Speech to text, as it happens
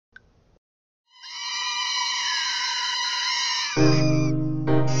Hello,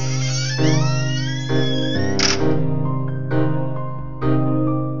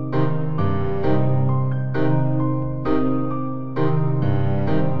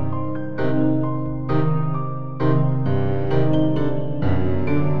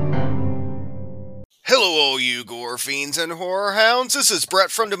 all you gore fiends and horror hounds. This is Brett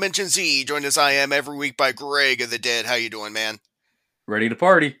from Dimension Z, joined as I am every week by Greg of the Dead. How you doing, man? Ready to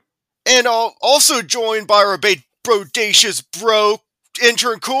party. And also joined by our bodacious bro,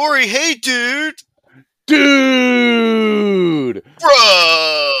 intern Corey. Hey, dude! Dude!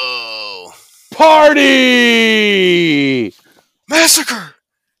 Bro! Party! Massacre!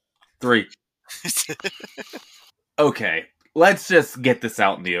 3. Okay, let's just get this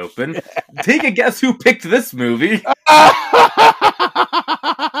out in the open. Take a guess who picked this movie.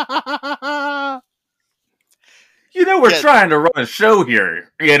 You know, we're trying to run a show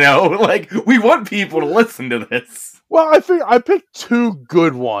here, you know? Like, we want people to listen to this. Well, I think I picked two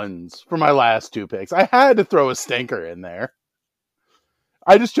good ones for my last two picks. I had to throw a stinker in there.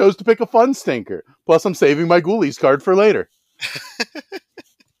 I just chose to pick a fun stinker. Plus, I'm saving my Ghoulies card for later.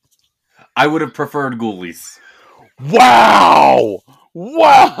 I would have preferred Ghoulies. Wow!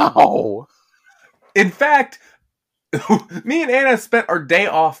 Wow! In fact, me and Anna spent our day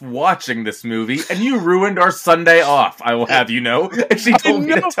off watching this movie, and you ruined our Sunday off, I will have you know. And she told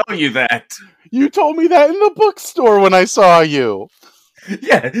me to tell you that. You told me that in the bookstore when I saw you.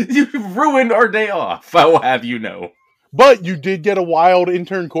 Yeah, you ruined our day off, I will have you know. But you did get a wild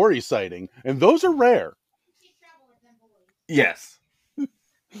intern Corey sighting, and those are rare. Yes.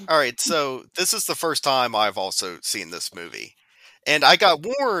 Alright, so this is the first time I've also seen this movie. And I got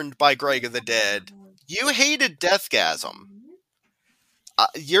warned by Greg of the Dead, you hated Deathgasm.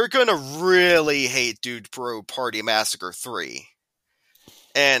 You're gonna really hate Dude Bro Party Massacre 3.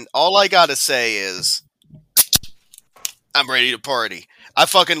 And all I gotta say is, I'm ready to party. I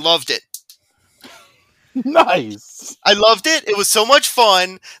fucking loved it. Nice. I loved it. It was so much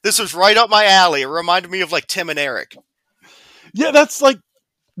fun. This was right up my alley. It reminded me of like Tim and Eric. Yeah, that's like,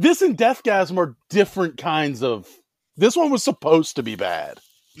 this and Deathgasm are different kinds of... This one was supposed to be bad.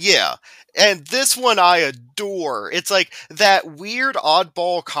 Yeah. And this one I adore. It's like that weird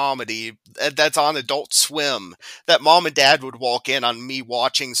oddball comedy that's on Adult Swim that mom and dad would walk in on me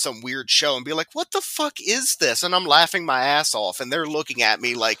watching some weird show and be like, what the fuck is this? And I'm laughing my ass off and they're looking at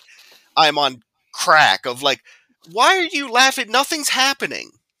me like I'm on crack of like, why are you laughing? Nothing's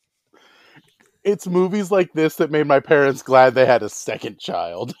happening. It's movies like this that made my parents glad they had a second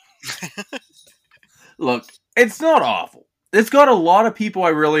child. Look, it's not awful. It's got a lot of people I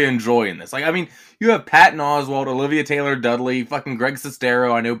really enjoy in this. Like, I mean, you have Patton Oswalt, Olivia Taylor-Dudley, fucking Greg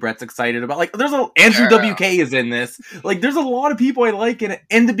Sestero. I know Brett's excited about. Like, there's Andrew WK is in this. Like, there's a lot of people I like in it.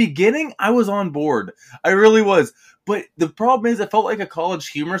 In the beginning, I was on board. I really was. But the problem is, it felt like a college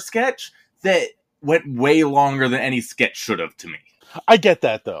humor sketch that went way longer than any sketch should have to me. I get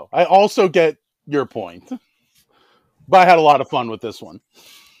that, though. I also get your point. But I had a lot of fun with this one.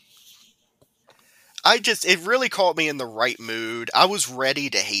 It really caught me in the right mood. I was ready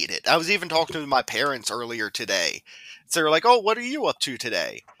to hate it. I was even talking to my parents earlier today. So they were like, oh, what are you up to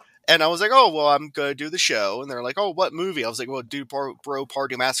today? And I was like, oh, well, I'm going to do the show. And they're like, oh, what movie? I was like, well, Dude Bro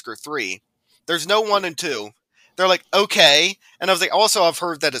Party Massacre 3. There's no 1 and 2. They're like, okay. And I was like, also, I've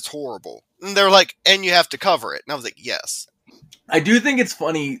heard that it's horrible. And they're like, and you have to cover it. And I was like, yes. I do think it's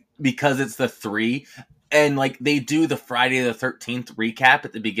funny because it's the 3. And, like, they do the Friday the 13th recap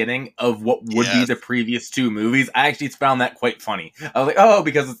at the beginning of what would be the previous 2 movies. I actually found that quite funny. I was like, oh,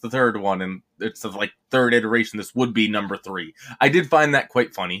 because it's the third one, and it's the, like, third iteration, this would be number 3. I did find that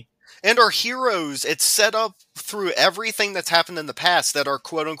quite funny. And our heroes, it's set up through everything that's happened in the past that our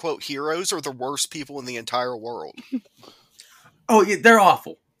quote-unquote heroes are the worst people in the entire world. Oh, yeah, they're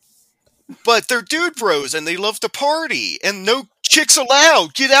awful. But they're dude bros, and they love to party, and no chicks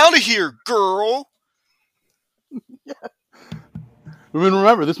allowed! Get out of here, girl! Yeah. I mean,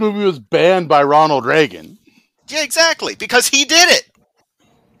 remember, this movie was banned by Ronald Reagan. Yeah, exactly, because he did it!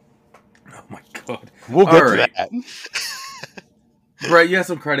 Oh my god. We'll get to that. Brett, you have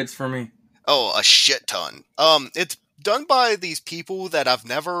some credits for me? Oh, a shit ton. It's done by these people that I've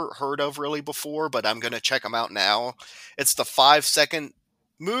never heard of really before, but I'm gonna check them out now. It's the 5-second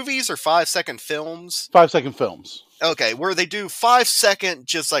movies or 5-second films? 5-second films. Okay, where they do 5-second,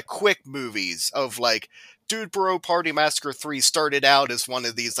 just like quick movies of like, Dude Bro Party Massacre 3 started out as one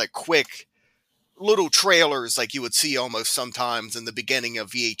of these like quick little trailers like you would see almost sometimes in the beginning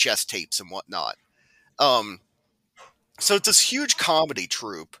of VHS tapes and whatnot. So it's this huge comedy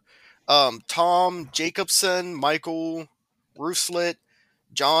troupe. Tom Jacobson, Michael Ruslet,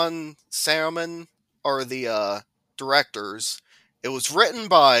 John Salmon are the directors. It was written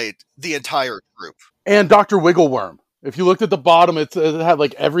by the entire group. And Dr. Wiggleworm. If you looked at the bottom, it had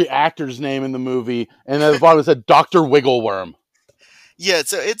like every actor's name in the movie, and at the bottom it said Dr. Wiggleworm. Yeah,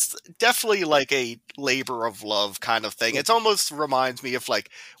 so it's definitely like a labor of love kind of thing. It almost reminds me of like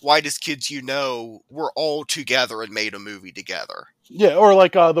Whitest Kids You Know were all together and made a movie together. Yeah, or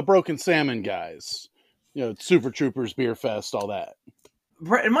like the Broken Salmon guys. You know, Super Troopers, Beer Fest, all that.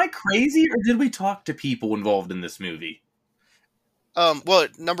 Brett, am I crazy, or did we talk to people involved in this movie? Well,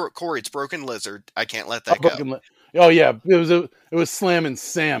 Corey, it's Broken Lizard. I can't let that go. Oh yeah, it was Slammin'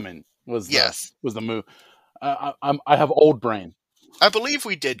 Salmon was the move. I have old brain. I believe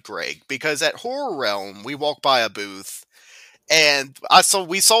we did, Greg, because at Horror Realm we walked by a booth, and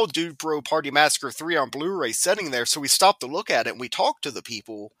we saw Dude Bro Party Massacre 3 on Blu-ray sitting there, so we stopped to look at it and we talked to the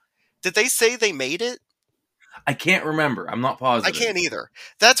people. Did they say they made it? I can't remember. I'm not positive. I can't either.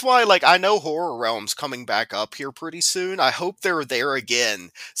 That's why, like, I know Horror Realm's coming back up here pretty soon. I hope they're there again,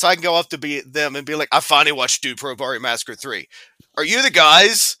 so I can go up to them and be like, I finally watched Dude Bro Party Massacre 3. Are you the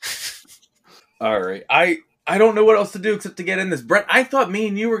guys? Alright, I don't know what else to do except to get in this. Brett, I thought me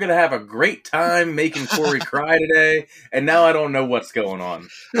and you were going to have a great time making Corey cry today, and now I don't know what's going on.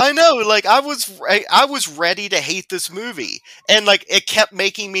 I know, like, I was ready to hate this movie, and, like, it kept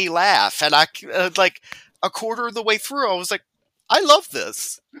making me laugh, and like, a quarter of the way through, I was like, I love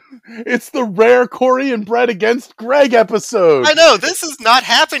this. It's the rare Corey and Brett against Greg episode. I know, this has not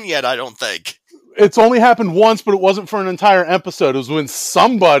happened yet, I don't think. It's only happened once, but it wasn't for an entire episode. It was when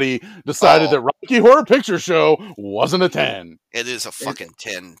somebody decided that Rocky Horror Picture Show wasn't a 10. It is a fucking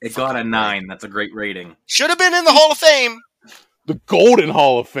 10. It got a 9. That's a great rating. Should have been in the Hall of Fame. The Golden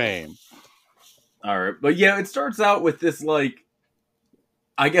Hall of Fame. Alright, but yeah, it starts out with this, like,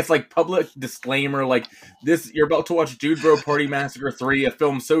 I guess, like, public disclaimer, like, this, you're about to watch Dude Bro Party Massacre 3, a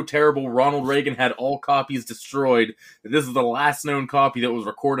film so terrible Ronald Reagan had all copies destroyed. This is the last known copy that was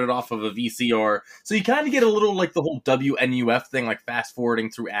recorded off of a VCR. So you kind of get a little, like, the whole WNUF thing, like, fast-forwarding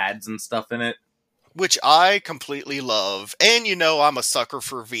through ads and stuff in it. Which I completely love. And, you know, I'm a sucker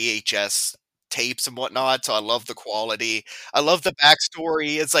for VHS tapes and whatnot, so I love the quality. I love the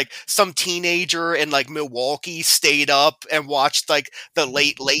backstory. It's like some teenager in like Milwaukee stayed up and watched like the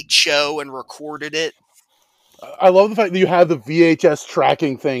Late Show and recorded it. I love the fact that you have the VHS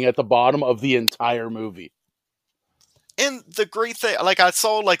tracking thing at the bottom of the entire movie. And the great thing, like, I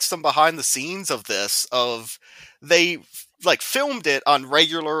saw like some behind the scenes of this, of they like filmed it on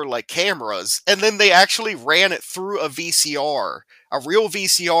regular like cameras, and then they actually ran it through a VCR, a real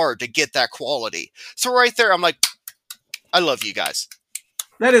VCR, to get that quality. So right there, I'm like, I love you guys.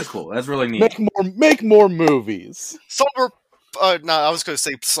 That is cool. That's really neat. Make more movies. I was going to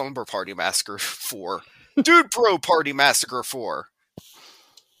say Slumber Party Massacre 4. Dude Bro Party Massacre 4.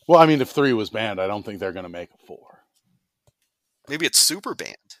 Well, I mean, if 3 was banned, I don't think they're going to make a 4. Maybe it's super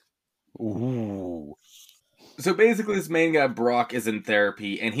banned. Ooh. So basically, this main guy, Brock, is in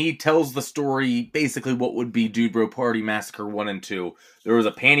therapy, and he tells the story, basically what would be Dude Bro Party Massacre 1 and 2. There was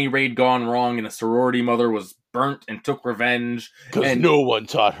a panty raid gone wrong, and a sorority mother was burnt and took revenge. Because no one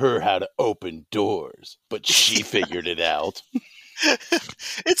taught her how to open doors, but she figured it out.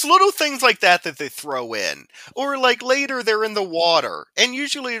 It's little things like that they throw in. Or like later they're in the water, and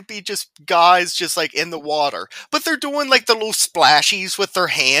usually it'd be just guys just like in the water, but they're doing like the little splashies with their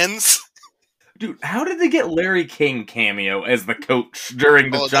hands. Dude, how did they get Larry King cameo as the coach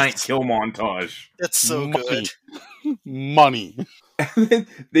during the giant kill montage? That's so good. Money. And then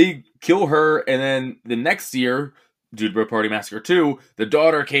they kill her, and then the next year, Dude Bro Party Massacre 2, the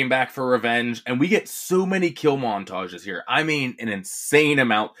daughter came back for revenge, and we get so many kill montages here. I mean, an insane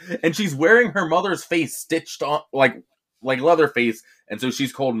amount. And she's wearing her mother's face stitched on, like Leatherface, and so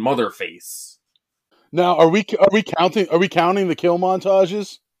she's called Motherface. Now, are we counting the kill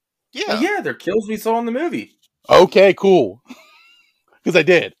montages? Yeah. Yeah, they're kills we saw in the movie. Okay, cool. Because I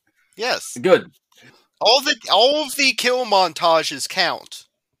did. Yes. Good. All of the kill montages count.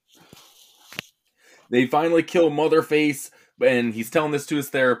 They finally kill Motherface, and he's telling this to his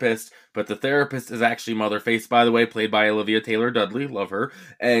therapist, but the therapist is actually Motherface, by the way, played by Olivia Taylor-Dudley, love her,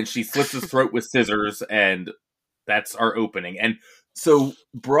 and she slits his throat with scissors, and that's our opening. And so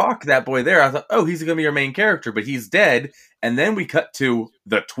Brock, that boy there, I thought, oh, he's going to be your main character, but he's dead, and then we cut to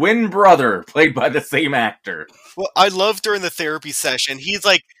the twin brother, played by the same actor. Well, I love during the therapy session,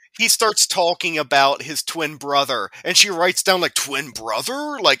 he starts talking about his twin brother, and she writes down, like, twin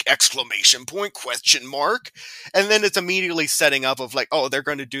brother? Like, exclamation point, question mark? And then it's immediately setting up of, like, oh, they're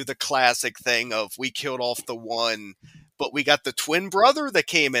going to do the classic thing of, we killed off the one, but we got the twin brother that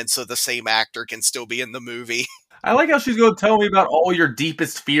came in, so the same actor can still be in the movie. I like how she's going to tell me about all your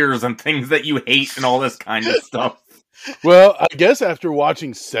deepest fears and things that you hate and all this kind of stuff. Well, I guess after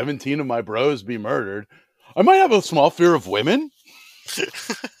watching 17 of my bros be murdered, I might have a small fear of women.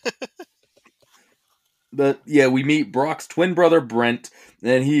 But yeah, we meet Brock's twin brother Brent,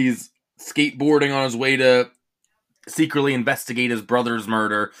 and he's skateboarding on his way to secretly investigate his brother's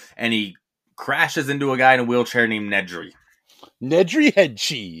murder, and he crashes into a guy in a wheelchair named Nedry. Nedry head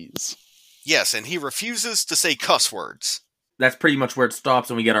cheese. Yes, and he refuses to say cuss words. That's pretty much where it stops,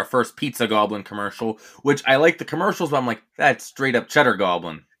 and we get our first Pizza Goblin commercial, which I like the commercials, but I'm like, that's straight up Cheddar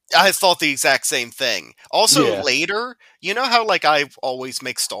Goblin. I thought the exact same thing. Also, Yeah. later, you know how like I always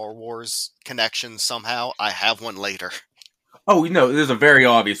make Star Wars connections somehow? I have one later. Oh, no, there's a very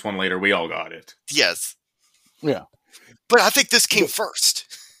obvious one later. We all got it. Yes. Yeah. But I think this came first.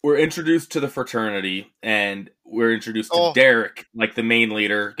 We're introduced to the fraternity, and we're introduced to Oh. Derek, like the main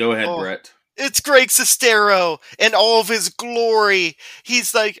leader. Go ahead, Oh. Brett. It's Greg Sestero in all of his glory.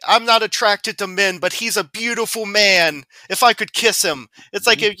 He's like, I'm not attracted to men, but he's a beautiful man. If I could kiss him. It's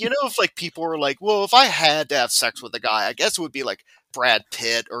like, if like people are like, well, if I had to have sex with a guy, I guess it would be like Brad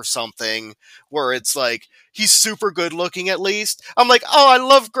Pitt or something, where it's like, he's super good looking at least. I'm like, oh, I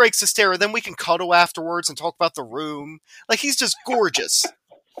love Greg Sestero. Then we can cuddle afterwards and talk about The Room. Like, he's just gorgeous.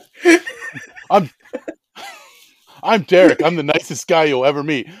 I'm Derek. I'm the nicest guy you'll ever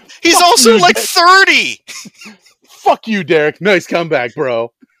meet. He's Fuck also you, like Derek. 30. Fuck you, Derek. Nice comeback,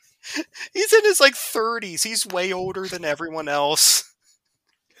 bro. He's in his like 30s. He's way older than everyone else.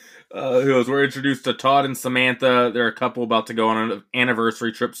 Who knows? We're introduced to Todd and Samantha. They're a couple about to go on an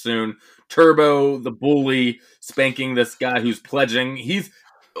anniversary trip soon. Turbo, the bully, spanking this guy who's pledging. He's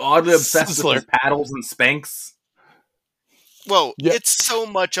oddly obsessed with his paddles and spanks. Well, Yep. It's so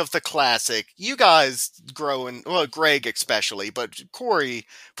much of the classic. You guys growing, well, Greg especially, but Corey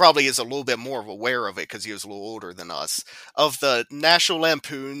probably is a little bit more aware of it because he was a little older than us. Of the National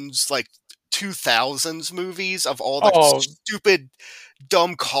Lampoon's like 2000s movies, of all the stupid,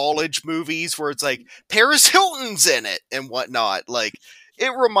 dumb college movies where it's like Paris Hilton's in it and whatnot. Like,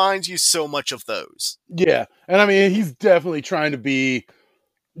 it reminds you so much of those. Yeah. And I mean, he's definitely trying to be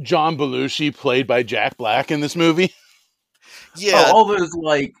John Belushi played by Jack Black in this movie. Yeah. Oh, all those,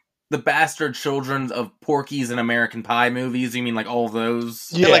 like, the bastard children of Porky's and American Pie movies. You mean, like, all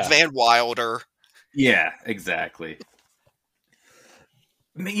those? Yeah. Like Van Wilder. Yeah, exactly.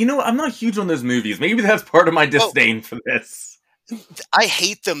 You know, I'm not huge on those movies. Maybe that's part of my disdain for this. I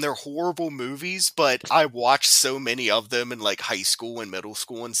hate them. They're horrible movies, but I watched so many of them in, like, high school and middle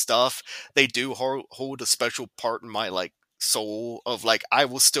school and stuff. They do hold a special part in my, like, soul of, like, I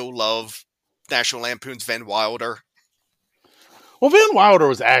will still love National Lampoon's Van Wilder. Well, Van Wilder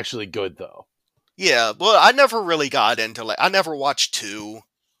was actually good, though. Yeah, well, I never really got into, like, I never watched 2,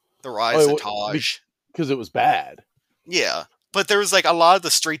 The Rise of Taj. Because it was bad. Yeah, but there was, like, a lot of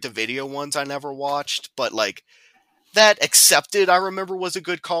the straight-to-video ones I never watched, but, like, that Accepted, I remember, was a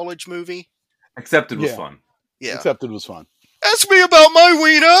good college movie. Accepted was fun. Yeah. Accepted was fun. Ask me about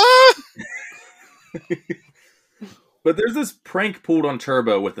my wiener! But there's this prank pulled on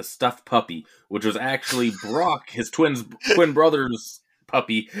Turbo with a stuffed puppy, which was actually Brock, his twin brother's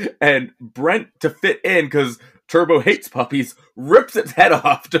puppy, and Brent, to fit in, because Turbo hates puppies, rips its head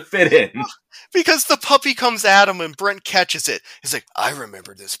off to fit in. Because the puppy comes at him and Brent catches it. He's like, I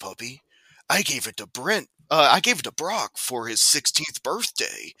remember this puppy. I gave it to Brent. I gave it to Brock for his 16th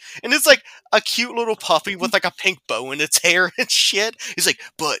birthday. And it's like a cute little puppy with like a pink bow in its hair and shit. He's like,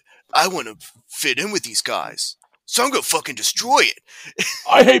 but I want to fit in with these guys. So I'm gonna fucking destroy it.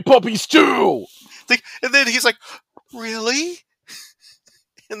 I hate puppies too! And then he's like, really?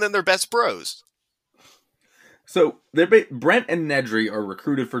 And then they're best bros. So Brent and Nedry are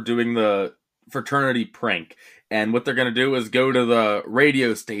recruited for doing the fraternity prank. And what they're going to do is go to the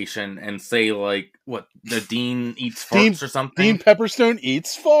radio station and say, like, what, the dean eats farts or something? Dean Pepperstone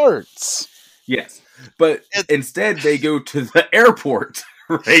eats farts. Yes. But instead, they go to the airport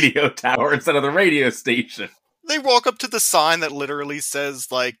radio tower instead of the radio station. They walk up to the sign that literally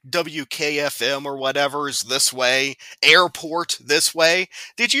says, like, WKFM or whatever is this way, airport this way.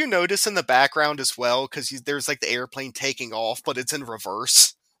 Did you notice in the background as well? Because there's, like, the airplane taking off, but it's in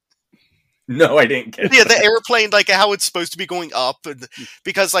reverse. No, I didn't get Yeah, that. the airplane, like, how it's supposed to be going up.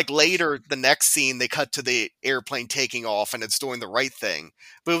 Because, like, later, the next scene, they cut to the airplane taking off, and it's doing the right thing.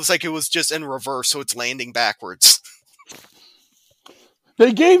 But it was like it was just in reverse, so it's landing backwards.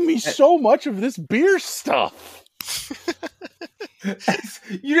 They gave me so much of this beer stuff.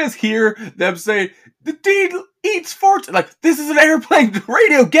 You just hear them say, the dean eats farts. Like, this is an airplane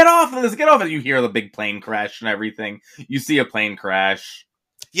radio. Get off of this. Get off of it. You hear the big plane crash and everything. You see a plane crash.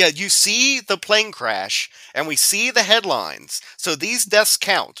 Yeah, you see the plane crash, and we see the headlines. So these deaths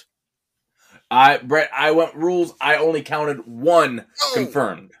count. Brett, I went rules. I only counted one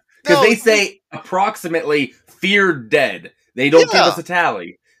confirmed. Because No, they say approximately feared dead. They don't give us a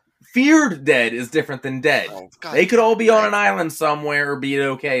tally. Feared dead is different than dead. Oh, God they could all be damn on it. an island somewhere or be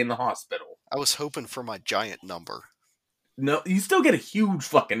okay in the hospital. I was hoping for my giant number. No, you still get a huge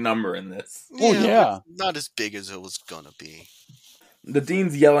fucking number in this. Oh, yeah. but not as big as it was gonna be. The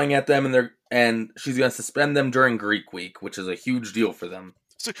dean's yelling at them, and she's going to suspend them during Greek Week, which is a huge deal for them.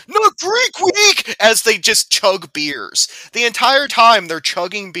 So, not Greek Week! As they just chug beers. The entire time they're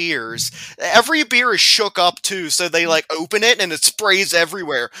chugging beers. Every beer is shook up too, so they like open it and it sprays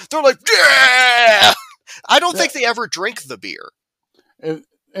everywhere. They're like, yeah! I don't think they ever drink the beer. And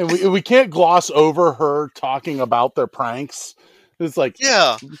we can't gloss over her talking about their pranks. It's like,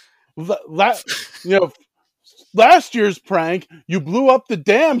 Yeah. Last year's prank, you blew up the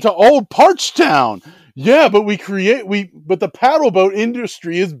dam to Old Parchtown. Yeah, but but the paddle boat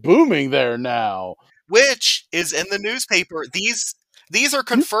industry is booming there now. Which is in the newspaper. These are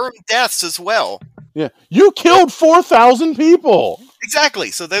confirmed deaths as well. Yeah, you killed 4,000 people.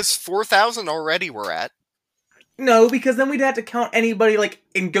 Exactly. So those 4,000 already we're at. No, because then we'd have to count anybody, like,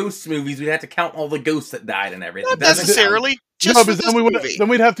 in ghost movies, we'd have to count all the ghosts that died and everything. Not necessarily. Just for this movie. Then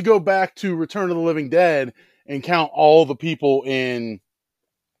we'd have to go back to Return of the Living Dead and count all the people in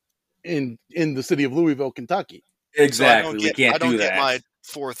the city of Louisville, Kentucky. Exactly. So we can't do that. I don't get my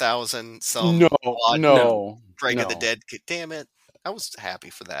 4,000 some No. Greg of the Dead. Damn it. I was happy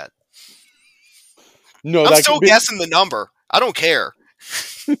for that. No, I'm still guessing the number. I don't care.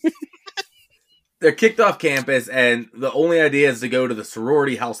 They're kicked off campus, and the only idea is to go to the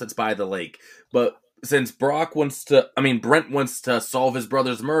sorority house that's by the lake. But since Brent wants to solve his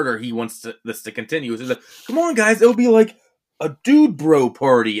brother's murder, he wants this to continue. So he's like, come on, guys, it'll be like a dude bro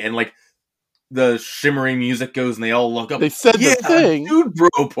party. And like the shimmering music goes, and they all look up. They said the thing. Dude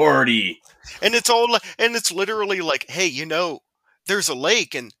bro party. And it's literally like, hey, there's a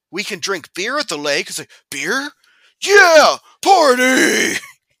lake, and we can drink beer at the lake. It's like, beer? Yeah! Party!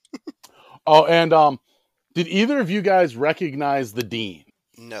 Oh, and did either of you guys recognize the dean?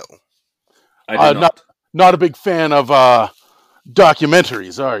 No. I did not. Not a big fan of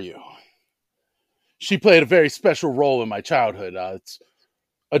documentaries, are you? She played a very special role in my childhood. It's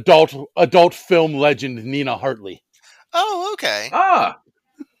adult film legend Nina Hartley. Oh, okay.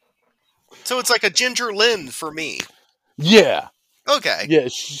 So it's like a Ginger Lynn for me. Yeah. Okay. Yeah,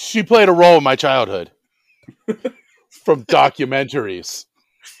 she played a role in my childhood. From documentaries.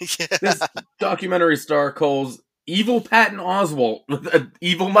 Yeah. This documentary star calls evil Patton Oswalt with an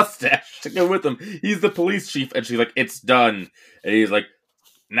evil mustache to go with him. He's the police chief, and she's like, it's done. And he's like,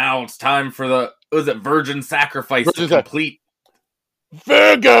 now it's time for the, virgin sacrifice to complete.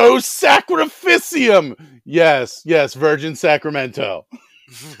 Virgo Sacrificium! Yes, Virgin Sacramento.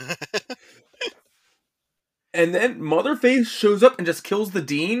 And then Motherface shows up and just kills the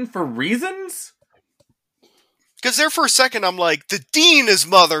dean for reasons? Because there for a second, I'm like, the dean is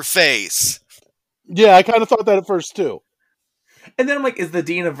Motherface. Yeah, I kind of thought that at first, too. And then I'm like, is the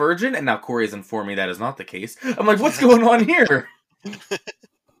dean a virgin? And now Corey has informed me that is not the case. I'm like, what's going on here?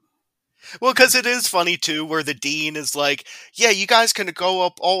 Well, because it is funny, too, where the dean is like, yeah, you guys can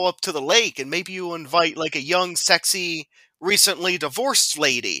go all up to the lake, and maybe you invite, like, a young, sexy, recently divorced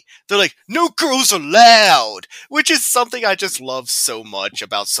lady. They're like, no girls allowed! Which is something I just love so much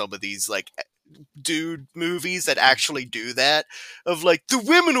about some of these, like, dude movies that actually do that. Of, like, the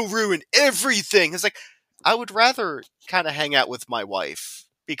women will ruin everything! It's like, I would rather kind of hang out with my wife.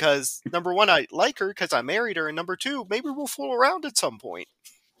 Because, number one, I like her because I married her, and number two, maybe we'll fool around at some point.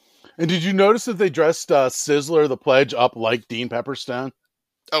 And did you notice that they dressed Sizzler the Pledge up like Dean Pepperstone?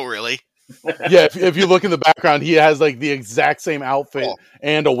 Oh, really? Yeah, if you look in the background, he has like the exact same outfit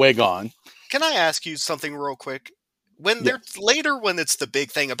and a wig on. Can I ask you something real quick? When they're later, when it's the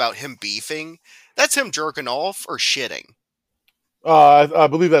big thing about him beefing, that's him jerking off or shitting? I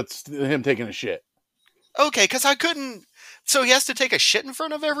believe that's him taking a shit. Okay, because I couldn't... So he has to take a shit in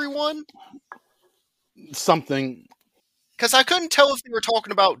front of everyone? Something. Because I couldn't tell if they were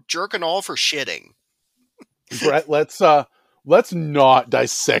talking about jerking off or shitting. Brett, let's not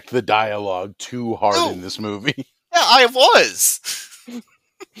dissect the dialogue too hard in this movie. Yeah, I was.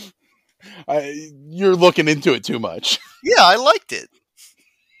 You're looking into it too much. Yeah, I liked it.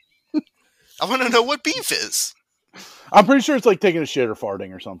 I want to know what beef is. I'm pretty sure it's like taking a shit or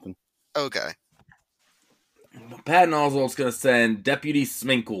farting or something. Okay. Patton Oswalt's going to send Deputy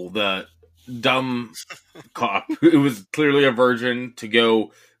Sminkle, the dumb cop who was clearly a virgin, to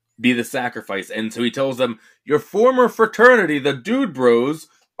go be the sacrifice. And so he tells them, your former fraternity, the Dude Bros,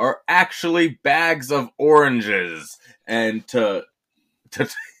 are actually bags of oranges. And to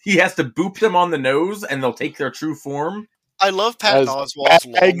he has to boop them on the nose, and they'll take their true form. I love Patton As Oswalt's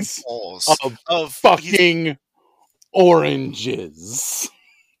long bags balls of fucking oranges.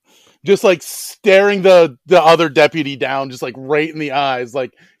 Just like staring the other deputy down, just like right in the eyes,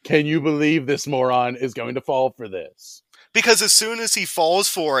 like, can you believe this moron is going to fall for this? Because as soon as he falls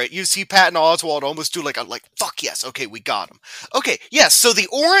for it, you see Patton Oswalt almost do like fuck yes, okay, we got him. Okay, yes, so the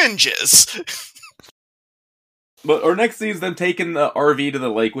oranges. But our next scene is them taking the RV to the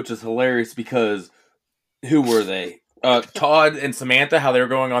lake, which is hilarious because who were they? Todd and Samantha, how they were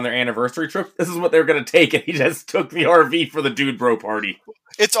going on their anniversary trip. This is what they were going to take, and he just took the RV for the dude bro party.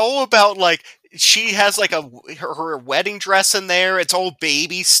 It's all about, like, she has, like, her wedding dress in there. It's all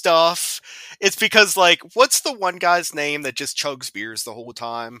baby stuff. It's because, like, what's the one guy's name that just chugs beers the whole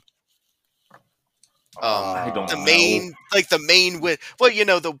time? I don't the know. main, like, the main, well, you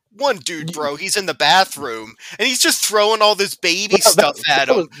know, the one dude, bro, he's in the bathroom, and he's just throwing all this baby stuff at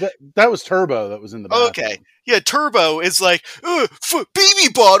him. That was Turbo that was in the bathroom. Okay. Yeah, Turbo is like,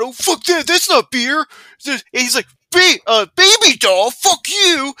 baby bottle, fuck that, that's not beer. He's like, baby doll, fuck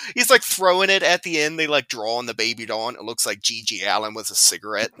you. He's like throwing it at the end. They like draw on the baby doll, and it looks like G.G. Allen with a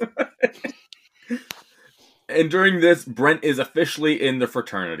cigarette. And during this, Brent is officially in the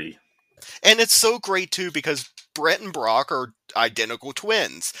fraternity. And it's so great, too, because Brent and Brock are identical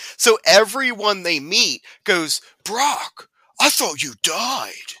twins. So everyone they meet goes, Brock, I thought you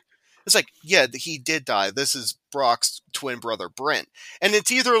died. It's like, yeah, he did die. This is Brock's twin brother, Brent. And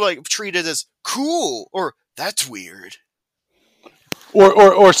it's either like treated as cool or that's weird.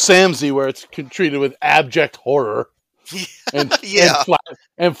 Or Samsey, where it's treated with abject horror. And, yeah.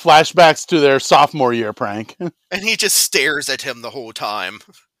 And flashbacks to their sophomore year prank. And he just stares at him the whole time.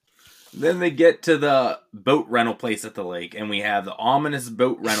 Then they get to the boat rental place at the lake, and we have the ominous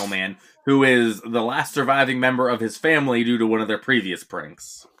boat rental man, who is the last surviving member of his family due to one of their previous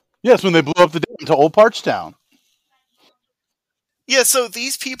pranks. Yes, when they blew up the dam to Old Parchtown. Yeah, so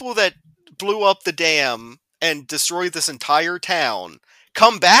these people that blew up the dam and destroyed this entire town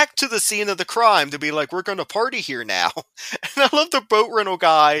come back to the scene of the crime to be like, we're going to party here now. And I love the boat rental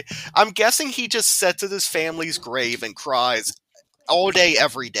guy. I'm guessing he just sits at his family's grave and cries all day,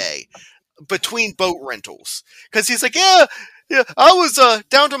 every day, between boat rentals. Because he's like, yeah, I was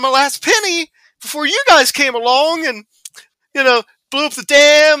down to my last penny before you guys came along and, you know, blew up the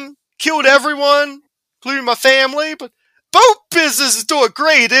dam, killed everyone, including my family, but boat business is doing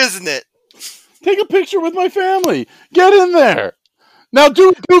great, isn't it? Take a picture with my family. Get in there. Now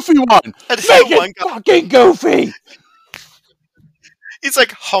do a goofy one. Make it fucking goofy. He's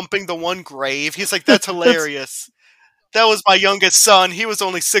like humping the one grave. He's like, that's hilarious. That was my youngest son. He was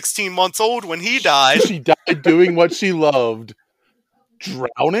only 16 months old when he died. She died doing what she loved.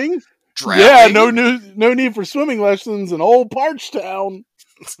 Drowning? Drowning? Yeah, no need for swimming lessons in Old Parchtown.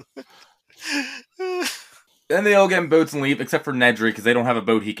 Then they all get in boats and leave, except for Nedry, because they don't have a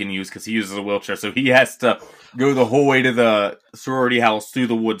boat he can use, because he uses a wheelchair, so he has to go the whole way to the sorority house through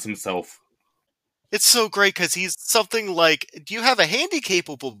the woods himself. It's so great, because he's something like, do you have a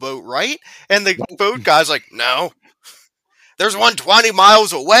handy-capable boat, right? And the boat guy's like, no. There's one 20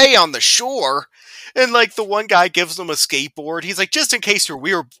 miles away on the shore. And, like, the one guy gives them a skateboard. He's like, just in case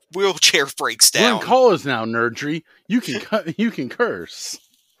your wheelchair breaks down. We're in college now, Nerdry. You can curse.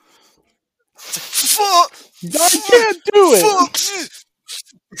 Fuck! I can't do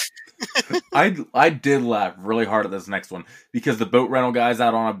it! I did laugh really hard at this next one, because the boat rental guy's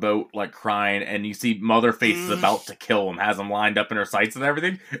out on a boat, like, crying, and you see Motherface is about to kill him, has him lined up in her sights and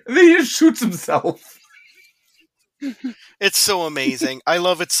everything, and then he just shoots himself. It's so amazing. I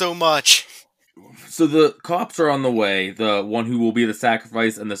love it so much. So the cops are on the way, the one who will be the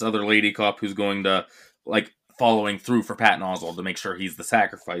sacrifice, and this other lady cop who's going to, like, following through for Patton Oswalt to make sure he's the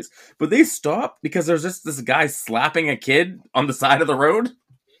sacrifice. But they stop because there's just this guy slapping a kid on the side of the road.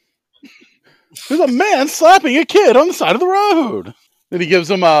 There's a man slapping a kid on the side of the road. And he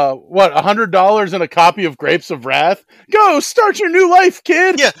gives him, $100 and a copy of Grapes of Wrath? Go, start your new life,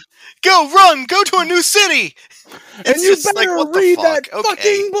 kid! Yeah, go, run, go to a new city! And you better like, read that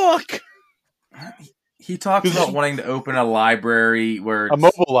fucking book! He talks about wanting to open a library where a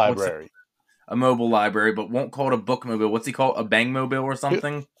mobile library. A mobile library, but won't call it a bookmobile. What's he called? A bangmobile or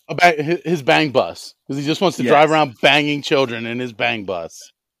something? His bang bus. Because he just wants to drive around banging children in his bang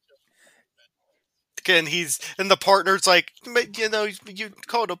bus. And the partner's like, you know, you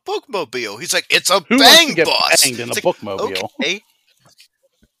call it a bookmobile. He's like, it's a Who bang wants to get bus. Banged in it's a like, bookmobile. Okay.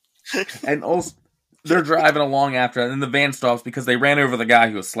 And also, they're driving along after it, and then the van stops because they ran over the guy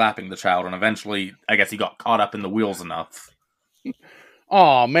who was slapping the child, and eventually, I guess he got caught up in the wheels enough.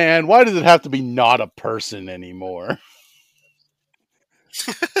 Oh man, why does it have to be not a person anymore?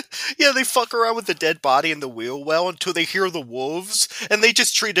 Yeah, they fuck around with the dead body in the wheel well until they hear the wolves, and they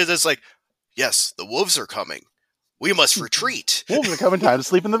just treat it as like, yes, the wolves are coming. We must retreat. Wolves are coming. Time to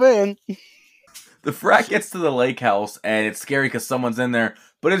sleep in the van. The frat gets to the lake house, and it's scary because someone's in there,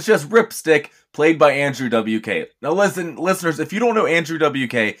 but it's just Ripstick, played by Andrew WK. Now listen, listeners, if you don't know Andrew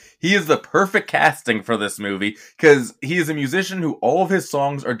WK, he is the perfect casting for this movie, because he is a musician who all of his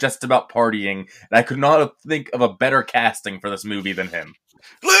songs are just about partying, and I could not think of a better casting for this movie than him.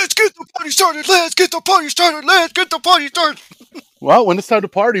 Let's get the party started! Let's get the party started! Let's get the party started! Well, when it's time to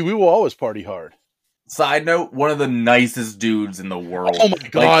party, we will always party hard. Side note, one of the nicest dudes in the world. Oh my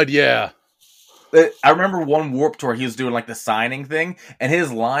god, yeah. I remember one Warped Tour, he was doing like the signing thing, and his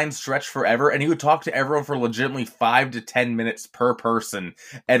lines stretched forever, and he would talk to everyone for legitimately 5 to 10 minutes per person.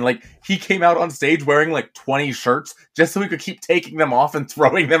 And like, he came out on stage wearing like 20 shirts just so he could keep taking them off and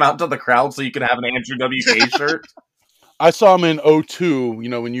throwing them out to the crowd so you could have an Andrew WK shirt. I saw him in 02,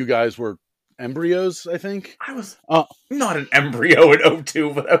 when you guys were embryos, I think. I was not an embryo in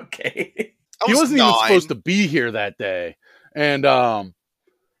 02, but okay. He wasn't even supposed to be here that day. And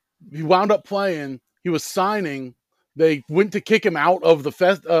he wound up playing. He was signing. They went to kick him out of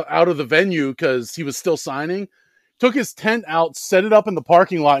the out of the venue because he was still signing. Took his tent out, set it up in the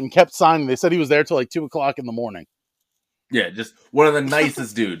parking lot, and kept signing. They said he was there till like 2:00 in the morning. Yeah, just one of the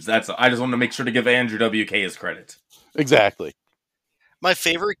nicest dudes. I just wanted to make sure to give Andrew WK his credit. Exactly. My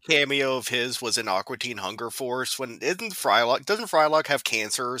favorite cameo of his was in Aqua Teen Hunger Force when doesn't Frylock have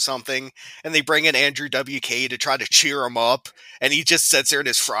cancer or something, and they bring in Andrew WK to try to cheer him up, and he just sits there and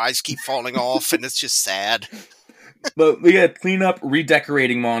his fries keep falling off, and it's just sad. But we had cleanup,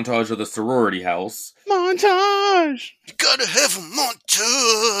 redecorating montage of the sorority house. Montage! You gotta have a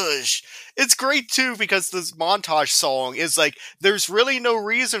montage! It's great too because this montage song is like, there's really no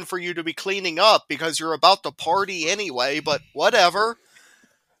reason for you to be cleaning up because you're about to party anyway, but whatever.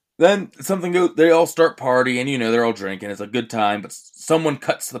 Then something goes, they all start partying, they're all drinking, it's a good time, but someone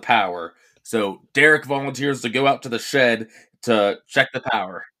cuts the power. So Derek volunteers to go out to the shed to check the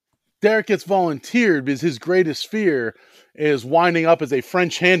power. Derek gets volunteered because his greatest fear is winding up as a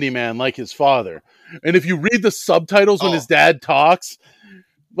French handyman like his father. And if you read the subtitles when his dad talks,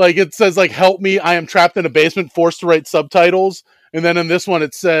 like it says like, help me, I am trapped in a basement, forced to write subtitles. And then in this one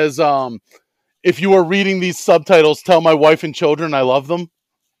it says, if you are reading these subtitles, tell my wife and children I love them.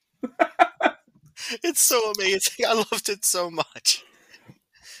 It's so amazing. I loved it so much.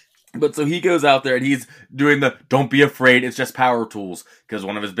 But so he goes out there and he's doing the don't be afraid, it's just power tools. Because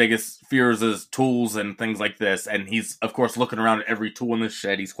one of his biggest fears is tools and things like this. And he's, of course, looking around at every tool in the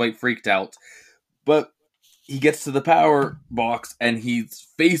shed. He's quite freaked out. But he gets to the power box and his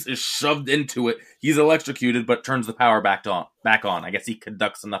face is shoved into it. He's electrocuted, but turns the power back on. I guess he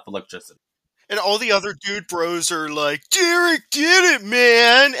conducts enough electricity. And all the other dude bros are like, Derek did it,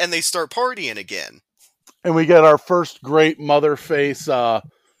 man! And they start partying again. And we get our first great mother face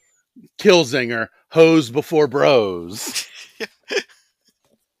Killzinger, hose before bros.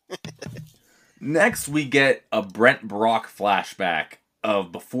 Next, we get a Brent Brock flashback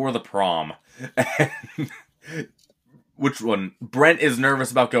of before the prom. Which one? Brent is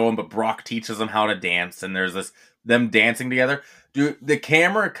nervous about going, but Brock teaches him how to dance, and there's them dancing together. Dude, the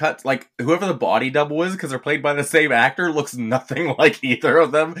camera cuts, like, whoever the body double is, because they're played by the same actor, looks nothing like either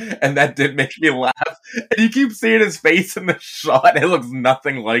of them, and that did make me laugh. And you keep seeing his face in the shot, and it looks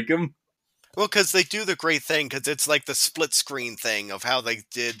nothing like him. Well, because they do the great thing, because it's like the split screen thing of how they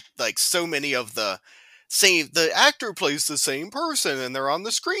did, like, so many of the actor plays the same person, and they're on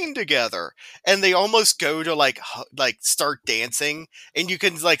the screen together. And they almost go to, like start dancing, and you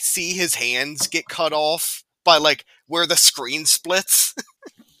can, like, see his hands get cut off by, like, where the screen splits.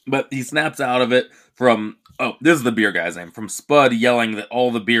 But he snaps out of it from, this is the beer guy's name, from Spud yelling that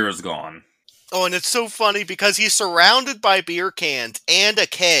all the beer is gone. Oh, and it's so funny because he's surrounded by beer cans and a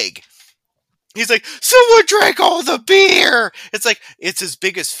keg. He's like, someone drank all the beer! It's like, it's his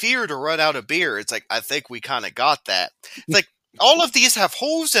biggest fear to run out of beer. It's like, I think we kind of got that. It's like, all of these have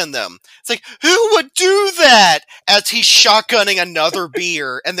holes in them. It's like, who would do that? As he's shotgunning another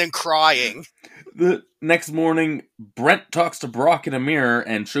beer and then crying. The next morning, Brent talks to Brock in a mirror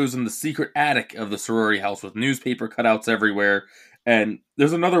and shows him the secret attic of the sorority house with newspaper cutouts everywhere. And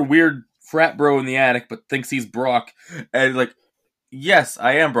there's another weird frat bro in the attic, but thinks he's Brock. And he's like, yes,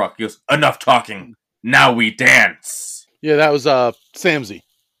 I am Brock. He goes, enough talking. Now we dance. Yeah, that was Samsy.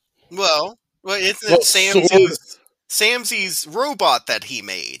 Well, isn't it Samsy's robot that he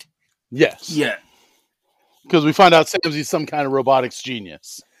made? Yes. Yeah. Because we find out Samsy's some kind of robotics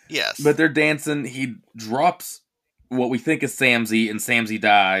genius. Yes. But they're dancing. He drops what we think is Samsy, and Samsy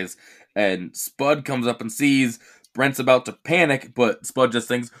dies. And Spud comes up and sees, Brent's about to panic, but Spud just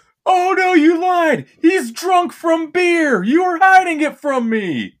thinks, "Oh no, you lied! He's drunk from beer! You were hiding it from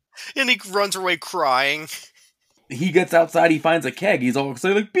me!" And he runs away crying. He gets outside, he finds a keg, he's all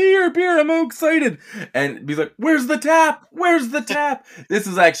excited, like, beer, I'm all excited. And he's like, where's the tap? This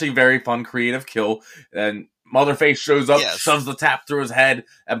is actually a very fun, creative kill. And Motherface shows up, shoves the tap through his head,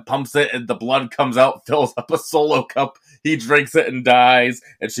 and pumps it, and the blood comes out, fills up a Solo cup. He drinks it and dies.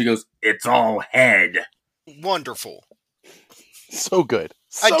 And she goes, it's all head. Wonderful. So good.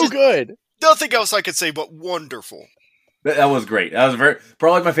 Good. Nothing else I could say but wonderful. That was great. That was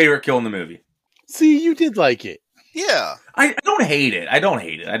probably my favorite kill in the movie. See, you did like it. Yeah. I don't hate it. I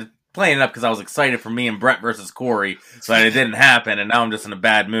playing it up because I was excited for me and Brett versus Corey, so it didn't happen, and now I'm just in a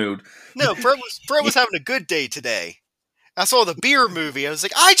bad mood. No, Brett was having a good day today. I saw the beer movie. I was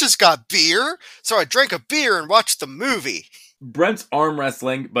like, I just got beer, so I drank a beer and watched the movie. Brent's arm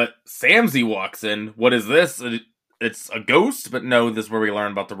wrestling, but Samsy walks in. What is this? It's a ghost? But no, this is where we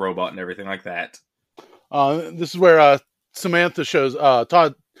learn about the robot and everything like that. This is where Samantha shows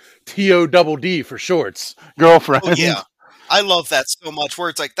Todd TODD for shorts girlfriend. Oh, yeah, I love that so much. Where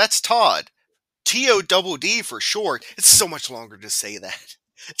it's like, that's Todd TODD for short. It's so much longer to say that.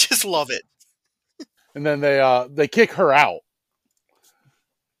 Just love it. And then they kick her out,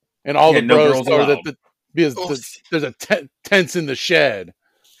 and all the bros know that there's a tents in the shed.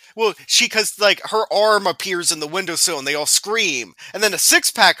 Well, because like her arm appears in the windowsill and they all scream, and then a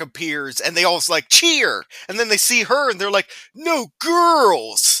 6-pack appears and they all like cheer, and then they see her and they're like, "No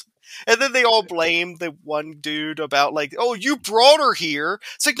girls!" And then they all blame the one dude about like, "Oh, you brought her here."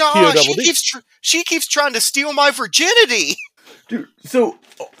 It's like, no, she keeps trying to steal my virginity. Dude, so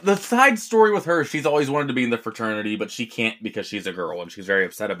the side story with her, she's always wanted to be in the fraternity, but she can't because she's a girl, and she's very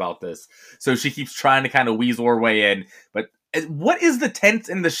upset about this. So she keeps trying to kind of weasel her way in, but. What is the tent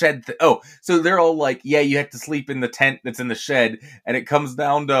in the shed? So they're all like, yeah, you have to sleep in the tent that's in the shed. And it comes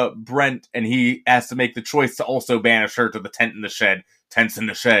down to Brent, and he has to make the choice to also banish her to the tent in the shed. Tents in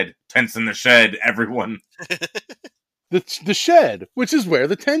the shed. Tents in the shed, everyone. The shed, which is where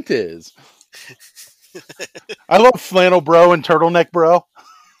the tent is. I love Flannel Bro and Turtleneck Bro.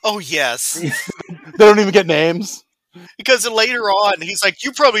 Oh, yes. They don't even get names. Because later on, he's like,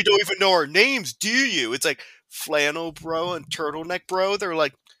 you probably don't even know our names, do you? It's like, Flannel Bro and Turtleneck Bro. They're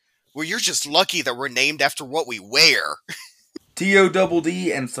like, well, you're just lucky that we're named after what we wear.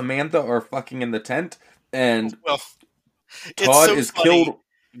 TODD and Samantha are fucking in the tent, and Todd is killed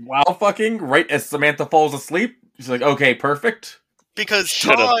while fucking, right as Samantha falls asleep. She's like, okay, perfect. Because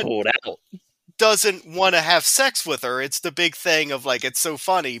Todd doesn't want to have sex with her. It's the big thing of like, it's so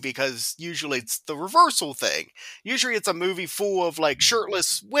funny because usually it's the reversal thing. Usually it's a movie full of like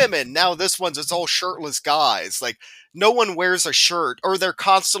shirtless women. Now this one's it's all shirtless guys. Like no one wears a shirt, or they're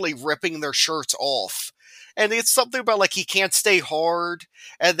constantly ripping their shirts off. And it's something about like he can't stay hard,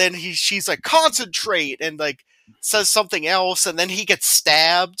 and then she's like, concentrate, and like says something else, and then he gets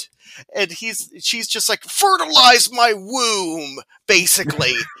stabbed, and she's just like, fertilize my womb,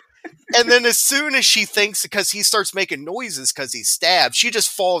 basically. And then as soon as she thinks, because he starts making noises because he's stabbed, she just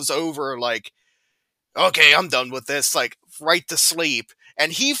falls over like, okay, I'm done with this, like right to sleep.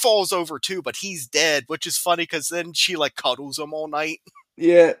 And he falls over too, but he's dead, which is funny because then she like cuddles him all night.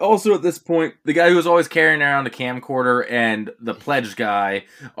 Yeah, also at this point, the guy who was always carrying around the camcorder and the pledge guy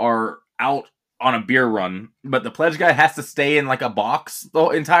are out on a beer run, but the pledge guy has to stay in like a box the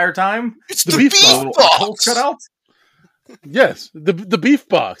entire time. It's the beef box! Cut out. Yes, the beef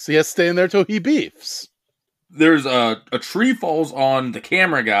box. He has to stay in there till he beefs. There's a tree falls on the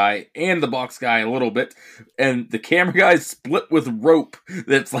camera guy and the box guy a little bit, and the camera guy's split with rope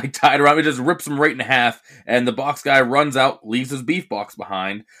that's like tied around. It just rips him right in half, and the box guy runs out, leaves his beef box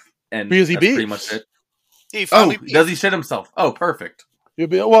behind, and because he beefs. Pretty much it. Does he shit himself? Oh, perfect.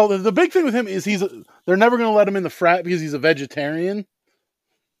 Well, the big thing with him is they're never going to let him in the frat because he's a vegetarian.